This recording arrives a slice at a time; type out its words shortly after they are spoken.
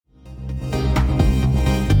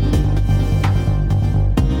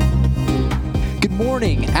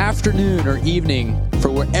morning, afternoon, or evening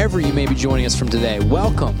for wherever you may be joining us from today.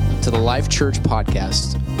 Welcome to the Life Church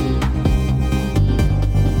Podcast.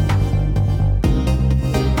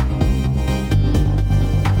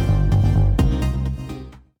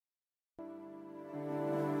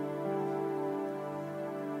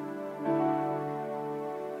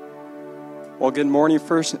 Well, good morning,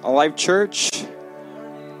 First Life Church.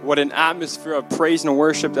 What an atmosphere of praise and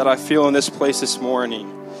worship that I feel in this place this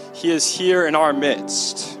morning. He is here in our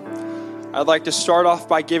midst. I'd like to start off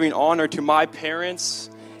by giving honor to my parents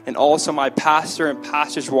and also my pastor and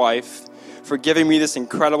pastor's wife for giving me this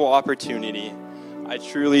incredible opportunity. I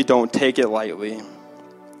truly don't take it lightly.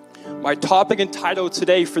 My topic and title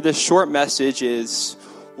today for this short message is,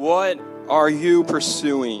 what are you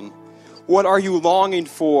pursuing? What are you longing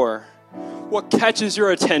for? What catches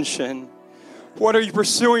your attention? What are you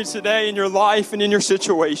pursuing today in your life and in your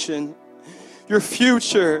situation? Your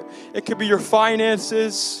future. It could be your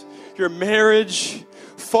finances, your marriage,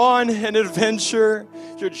 fun and adventure,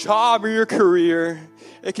 your job or your career.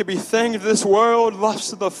 It could be things of this world,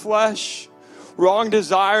 lusts of the flesh, wrong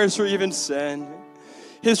desires, or even sin.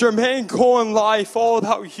 Is your main goal in life all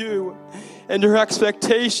about you and your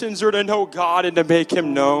expectations are to know God and to make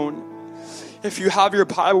Him known? If you have your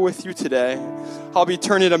Bible with you today, I'll be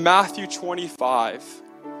turning to Matthew 25.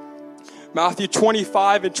 Matthew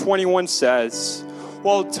 25 and 21 says,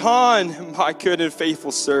 "Well done, my good and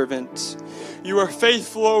faithful servant. You are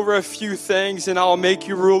faithful over a few things, and I'll make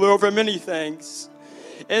you ruler over many things.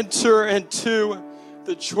 Enter into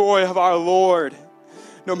the joy of our Lord."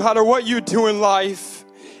 No matter what you do in life,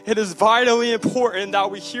 it is vitally important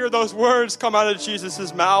that we hear those words come out of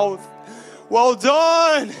Jesus' mouth. Well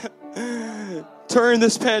done! During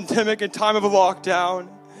this pandemic and time of lockdown,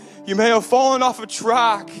 you may have fallen off a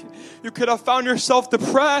track. You could have found yourself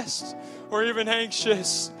depressed or even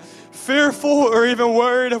anxious, fearful or even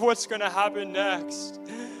worried of what's going to happen next.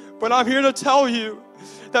 But I'm here to tell you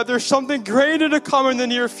that there's something greater to come in the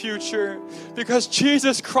near future because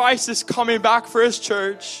Jesus Christ is coming back for His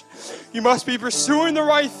church. You must be pursuing the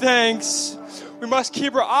right things. We must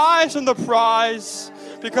keep our eyes on the prize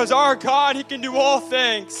because our God, He can do all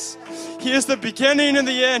things. He is the beginning and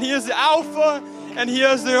the end. He is the Alpha and He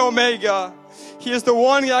is the Omega. He is the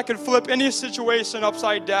one that can flip any situation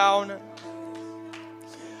upside down.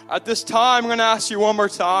 At this time, I'm going to ask you one more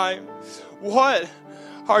time, what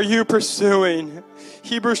are you pursuing?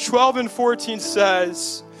 Hebrews 12 and 14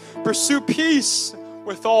 says, "Pursue peace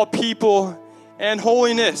with all people and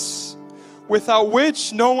holiness, without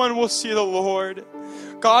which no one will see the Lord."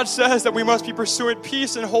 God says that we must be pursuing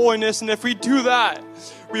peace and holiness, and if we do that,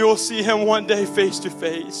 we will see Him one day face to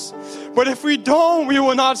face. But if we don't, we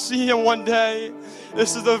will not see Him one day.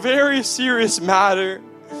 This is a very serious matter.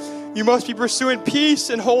 You must be pursuing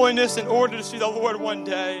peace and holiness in order to see the Lord one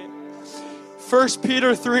day. 1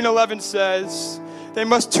 Peter 3 and 11 says, "They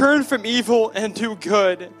must turn from evil and do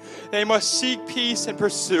good. They must seek peace and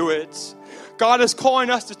pursue it." God is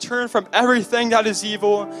calling us to turn from everything that is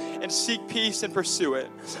evil and seek peace and pursue it.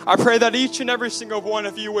 I pray that each and every single one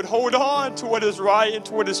of you would hold on to what is right and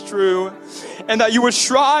to what is true, and that you would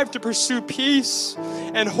strive to pursue peace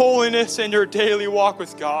and holiness in your daily walk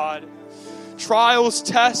with God. Trials,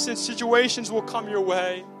 tests, and situations will come your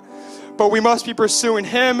way, but we must be pursuing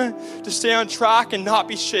Him to stay on track and not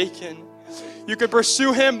be shaken. You can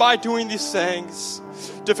pursue Him by doing these things: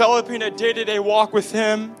 developing a day-to-day walk with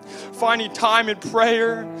Him, finding time in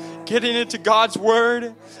prayer, getting into God's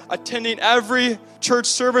Word, attending every church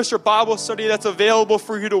service or Bible study that's available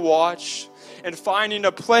for you to watch, and finding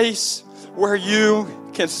a place where you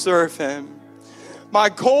can serve Him. My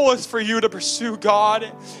goal is for you to pursue God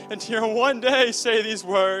and to hear one day say these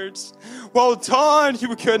words, "Well done,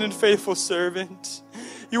 you good and faithful servant.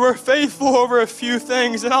 You are faithful over a few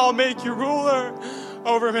things, and I'll make you ruler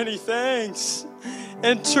over many things.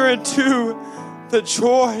 Enter into the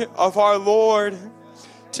joy of our Lord."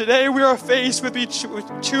 Today we are faced with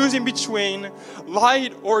choosing between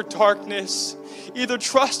light or darkness, either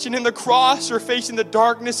trusting in the cross or facing the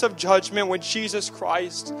darkness of judgment when Jesus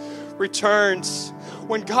Christ returns,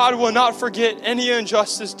 when God will not forget any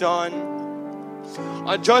injustice done.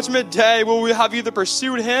 On Judgment Day, will we have either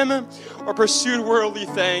pursued Him or pursued worldly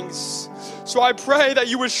things? So I pray that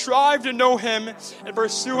you would strive to know Him and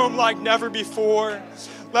pursue Him like never before.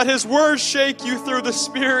 Let His word shake you through the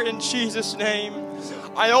Spirit in Jesus' name.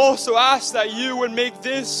 I also ask that you would make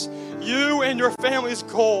this you and your family's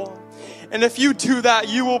goal. And if you do that,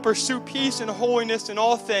 you will pursue peace and holiness in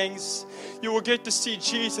all things. You will get to see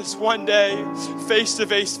Jesus one day, face to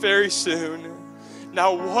face very soon.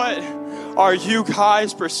 Now, what are you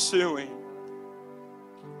guys pursuing?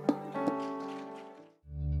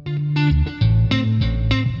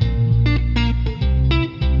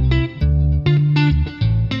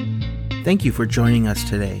 Thank you for joining us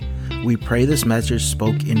today. We pray this message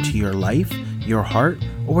spoke into your life, your heart,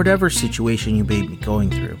 or whatever situation you may be going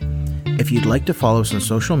through. If you'd like to follow us on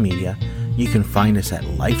social media, you can find us at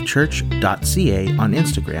lifechurch.ca on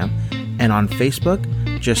Instagram, and on Facebook,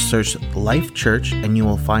 just search Life Church and you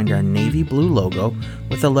will find our navy blue logo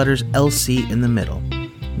with the letters LC in the middle.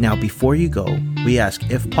 Now, before you go, we ask,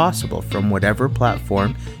 if possible, from whatever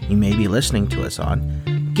platform you may be listening to us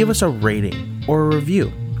on, give us a rating or a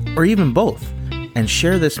review, or even both, and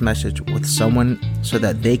share this message with someone so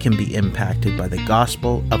that they can be impacted by the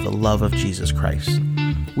gospel of the love of Jesus Christ.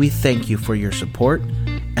 We thank you for your support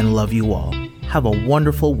and love you all. Have a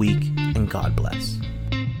wonderful week, and God bless.